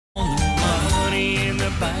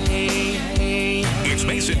It's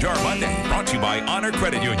Mason Jar Monday, brought to you by Honor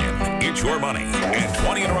Credit Union. It's your money. And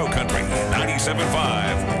 20 in a row country.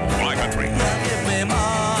 97.5 Y Country. Give me money.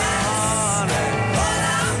 What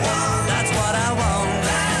I want. That's what I want.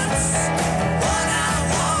 That's what I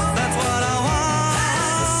want. That's what I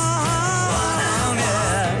want.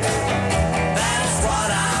 Yeah. That's what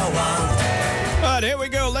I want. All right, here we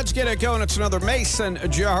go. Let's get it going. It's another Mason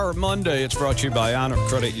Jar Monday. It's brought to you by Honor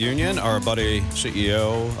Credit Union. Our buddy,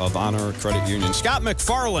 CEO of Honor Credit Union, Scott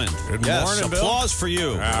McFarland. Good morning, Bill. Applause for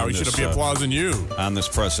you. We should be applauding you. On this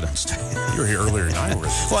President's Day. You were here earlier than I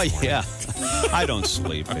was. Well, yeah. I don't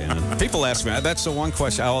sleep, man. People ask me, that's the one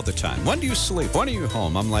question all the time. When do you sleep? When are you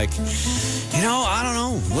home? I'm like, I don't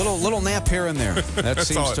know. Little nap here and there. That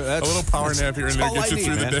seems a little power nap here and there gets you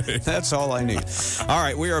through the day. That's all I need. All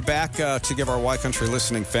right, we are back to give our Y Country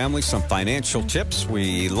listening family some financial tips.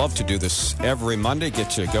 We love to do this every Monday,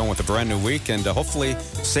 get you going with a brand new week, and hopefully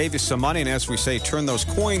save you some money. And as we say, turn those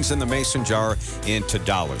coins in the Mason jar into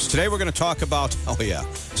dollars. Today we're going to talk about,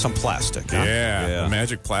 some plastic. Huh? Yeah, the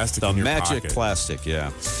magic plastic in your magic pocket. Plastic,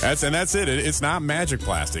 yeah. That's it. It's not magic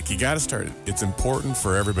plastic. You got to start. It's important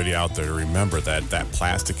for everybody out there to remember that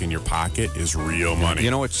plastic in your pocket is real money.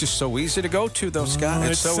 It's just so easy to go to, though, Scott.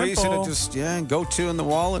 It's so simple. easy to just go to in the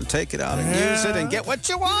wall and take it out and use it and get what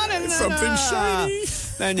you want. And something shiny.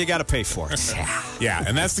 Then you got to pay for it. Yeah,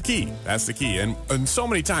 and that's the key. That's the key. And so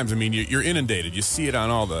many times, you're inundated. You see it on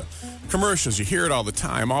all the commercials. You hear it all the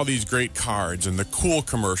time. All these great cards and the cool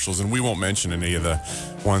commercials. And we won't mention any of the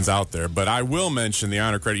ones out there. But I will mention the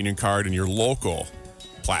Honor Credit Union card and your local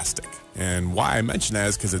plastic. And why I mention that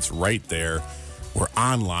is because it's right there. We're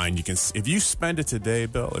online. You can, if you spend it today,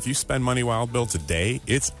 Bill, if you spend Money Wild, Bill, today,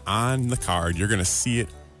 it's on the card. You're going to see it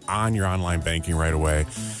on your online banking right away.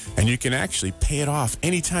 And you can actually pay it off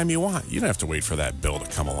anytime you want. You don't have to wait for that bill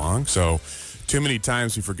to come along. So too many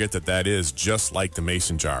times we forget that is just like the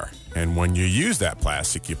Mason jar. And when you use that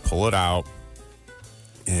plastic, you pull it out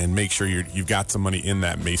and make sure you've got some money in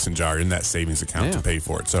that Mason jar, in that savings account to pay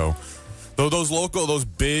for it. So those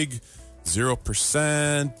big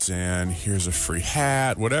 0% and here's a free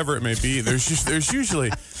hat, whatever it may be, there's usually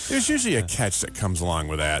a catch that comes along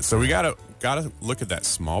with that. So we gotta look at that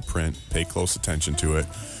small print, pay close attention to it.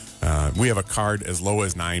 We have a card as low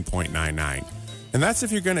as 9.99, and that's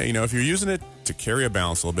if you're gonna, if you're using it to carry a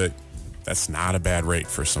balance a little bit, that's not a bad rate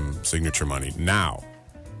for some signature money. Now,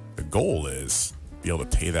 the goal is be able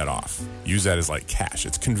to pay that off. Use that as like cash.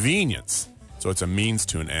 It's convenience. So it's a means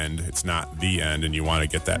to an end. It's not the end, and you want to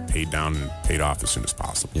get that paid down and paid off as soon as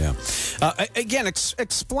possible. Yeah. Again,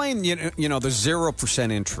 explain, the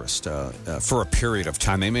 0% interest for a period of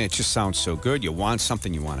time. It just sounds so good. You want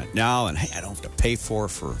something, you want it now, and, hey, I don't have to pay for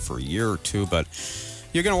a year or two, but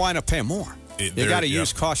you're going to wind up paying more. You got to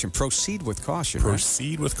use caution. Proceed with caution.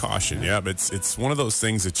 Proceed with caution. Yeah, but it's one of those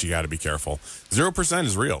things that you got to be careful. 0%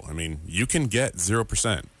 is real. You can get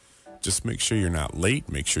 0%. Just make sure you're not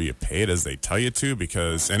late. Make sure you pay it as they tell you to,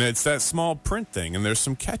 and it's that small print thing, and there's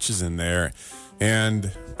some catches in there.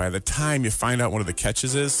 And by the time you find out what the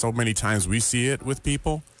catches is, so many times we see it with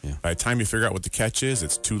people, by the time you figure out what the catch is,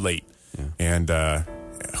 it's too late. Yeah. And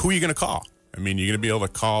who are you going to call? You're going to be able to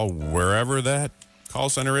call wherever that call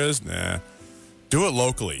center is? Nah. Do it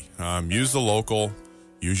locally.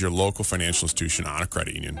 Use your local financial institution, Honor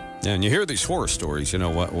Credit Union. Yeah, and you hear these horror stories,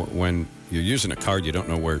 when you're using a card, you don't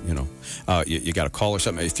know where, you got to call or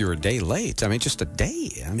something. If you're a day late, just a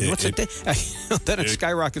day. What's a day? Then it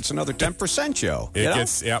skyrockets another 10%, Joe. It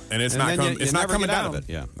gets, and it's not coming down.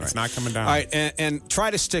 Yeah, right. It's not coming down. All right, and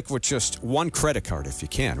try to stick with just one credit card if you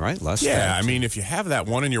can, right? Less. Yeah, if you have that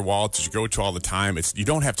one in your wallet that you go to all the time, you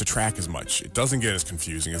don't have to track as much. It doesn't get as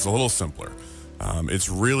confusing. It's a little simpler. It's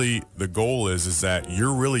really, the goal is that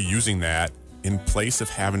you're really using that in place of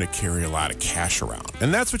having to carry a lot of cash around.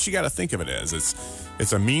 And that's what you got to think of it as.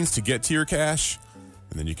 It's a means to get to your cash,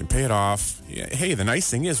 and then you can pay it off. Yeah, hey, the nice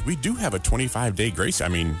thing is we do have a 25-day grace.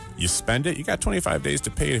 You spend it, you got 25 days to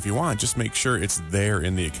pay it if you want. Just make sure it's there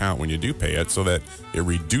in the account when you do pay it so that it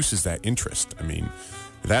reduces that interest.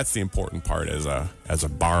 That's the important part as a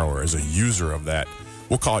borrower, as a user of that.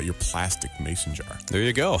 We'll call it your plastic Mason jar. There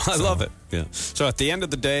you go. I love it. Yeah. So at the end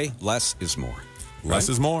of the day, less is more. Less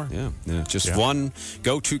is more. Yeah. Just one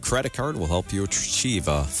go-to credit card will help you achieve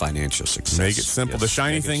financial success. Make it simple.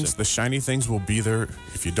 Yes, the shiny things will be there.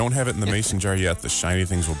 If you don't have it in the Mason jar yet, the shiny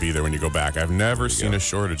things will be there when you go back. I've never seen a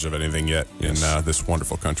shortage of anything yet in this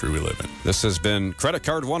wonderful country we live in. This has been Credit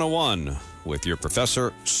Card 101 with your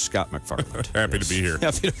professor, Scott McFarland. Happy to be here.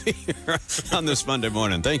 Happy to be here on this Monday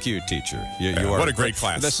morning. Thank you, teacher. You are what a great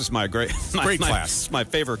class. This is my great class. My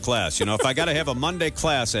favorite class. If I got to have a Monday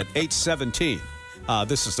class at 8:17,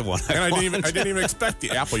 This is the one. And I didn't even expect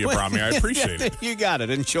the apple you brought me. I appreciate it. You got it.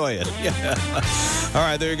 Enjoy it. Yeah. All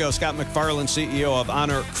right, there you go. Scott McFarland, CEO of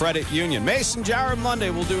Honor Credit Union. Mason Jar Monday.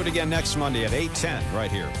 We'll do it again next Monday at 8:10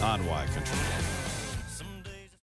 right here on Y Country.